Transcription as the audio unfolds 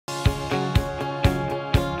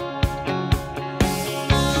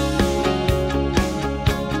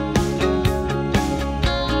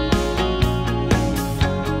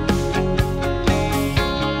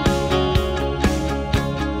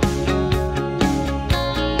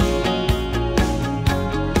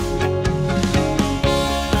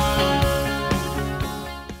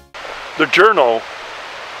The Journal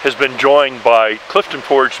has been joined by Clifton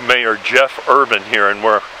Forge Mayor Jeff Irvine here, and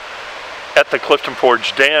we're at the Clifton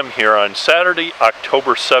Forge Dam here on Saturday,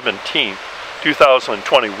 October 17th,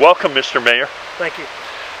 2020. Welcome, Mr. Mayor. Thank you.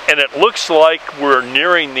 And it looks like we're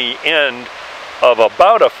nearing the end of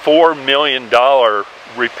about a $4 million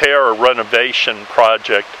repair or renovation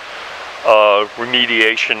project,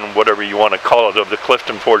 remediation, whatever you want to call it, of the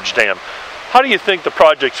Clifton Forge Dam. How do you think the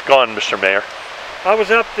project's gone, Mr. Mayor? I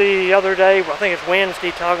was up the other day, I think it's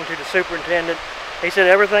Wednesday, talking to the superintendent. He said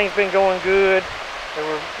everything's been going good. There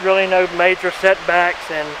were really no major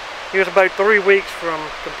setbacks, and he was about 3 weeks from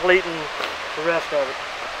completing the rest of it.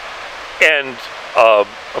 And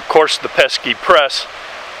of course the pesky press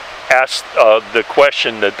asked the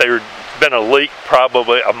question that there'd been a leak,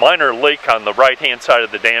 probably a minor leak on the right hand side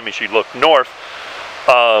of the dam as you look north.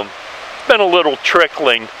 Been a little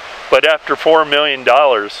trickling, but after $4 million,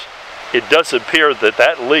 it does appear that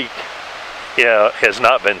that leak has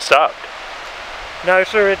not been stopped. No,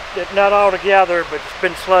 sir, it not altogether, but it's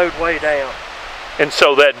been slowed way down. And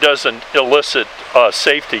so that doesn't elicit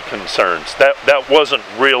safety concerns. That wasn't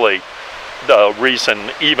really the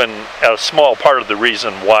reason, even a small part of the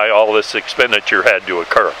reason why all this expenditure had to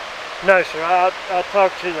occur. No, sir. I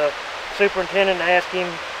talked to the superintendent and asked him,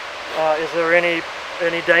 is there any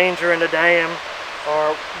danger in the dam,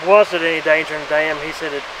 or was it any danger in the dam? He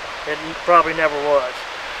said it probably never was.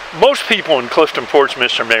 Most people in Clifton Forge,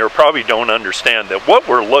 Mr. Mayor, probably don't understand that what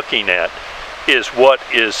we're looking at is what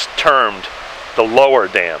is termed the lower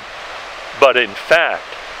dam. But in fact,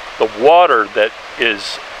 the water that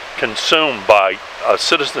is consumed by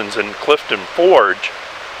citizens in Clifton Forge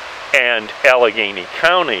and Alleghany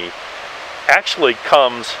County actually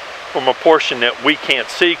comes from a portion that we can't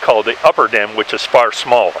see called the upper dam, which is far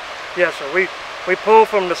smaller. Yes, sir. We pull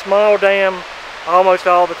from the small dam almost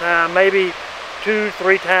all the time. Maybe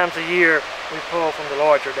 2-3 times a year we pull from the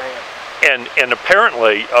larger dam. And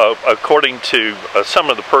apparently, according to some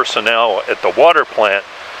of the personnel at the water plant,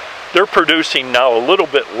 they're producing now a little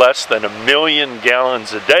bit less than 1 million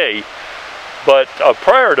gallons a day, but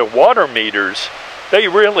prior to water meters, they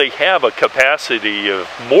really have a capacity of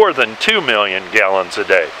more than 2 million gallons a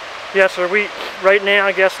day. Yes, sir. Right now,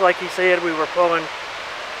 I guess, like he said, we were pulling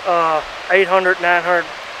 800,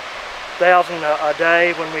 900,000 a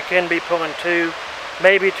day when we can be pulling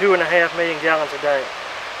maybe 2.5 million gallons a day.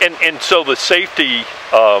 And so the safety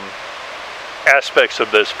aspects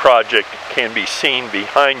of this project can be seen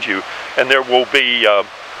behind you, and there will be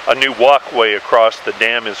a new walkway across the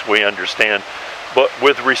dam, as we understand. But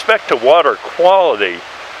with respect to water quality,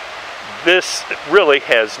 this really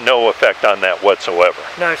has no effect on that whatsoever.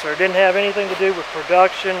 No, sir. It didn't have anything to do with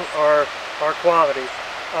production or quality.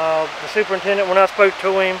 The superintendent, when I spoke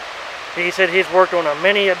to him, he said he's worked on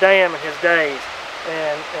many a dam in his days,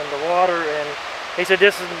 and the water, and he said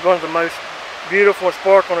this is one of the most beautiful and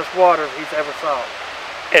sparklingest water he's ever saw.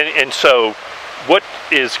 And so what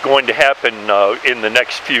is going to happen in the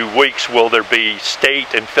next few weeks? Will there be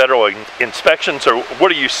state and federal inspections, or what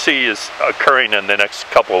do you see is occurring in the next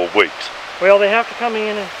couple of weeks? Well, they have to come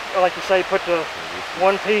in and, like you say, put the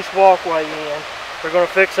one-piece walkway in. They're going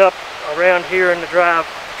to fix up around here in the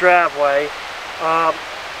driveway.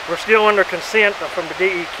 We're still under consent from the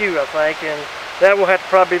DEQ, I think, and that will have to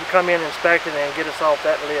probably come in and inspect it and get us off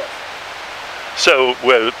that list. So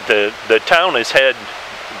the town has had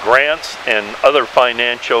grants and other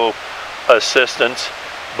financial assistance,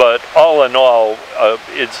 but all in all,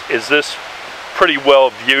 is this pretty well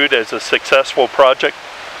viewed as a successful project?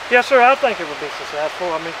 Yes, sir. I think it would be successful.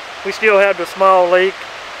 I mean, we still have the small leak.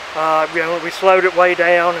 We slowed it way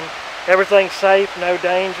down, and everything's safe, no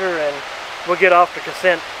danger, and we'll get off the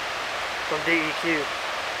consent from DEQ.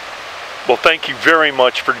 Well, thank you very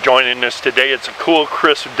much for joining us today. It's a cool,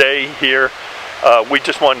 crisp day here. We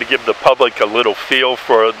just wanted to give the public a little feel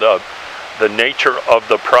for the nature of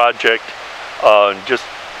the project, just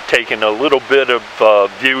taking a little bit of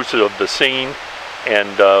views of the scene,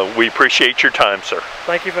 and we appreciate your time, sir.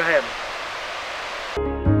 Thank you for having me.